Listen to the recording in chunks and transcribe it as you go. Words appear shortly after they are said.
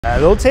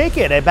They'll take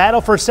it. A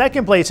battle for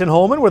second place in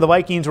Holmen, where the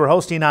Vikings were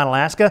hosting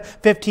Onalaska.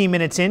 15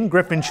 minutes in,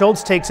 Griffin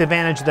Schultz takes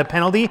advantage of the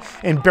penalty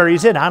and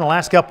buries it.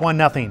 Onalaska up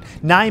 1-0.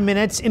 9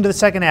 minutes into the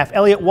second half,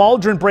 Elliot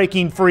Waldron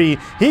breaking free.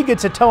 He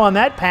gets a toe on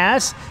that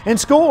pass and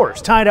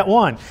scores, tied at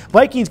 1.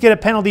 Vikings get a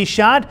penalty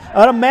shot,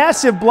 a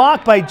massive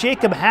block by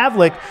Jacob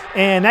Havlick,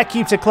 and that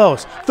keeps it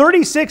close.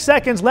 36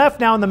 seconds left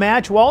now in the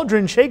match.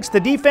 Waldron shakes the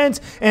defense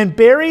and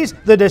buries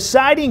the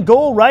deciding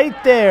goal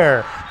right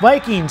there.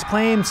 Vikings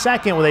claim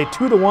second with a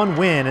 2-1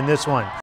 win in this one.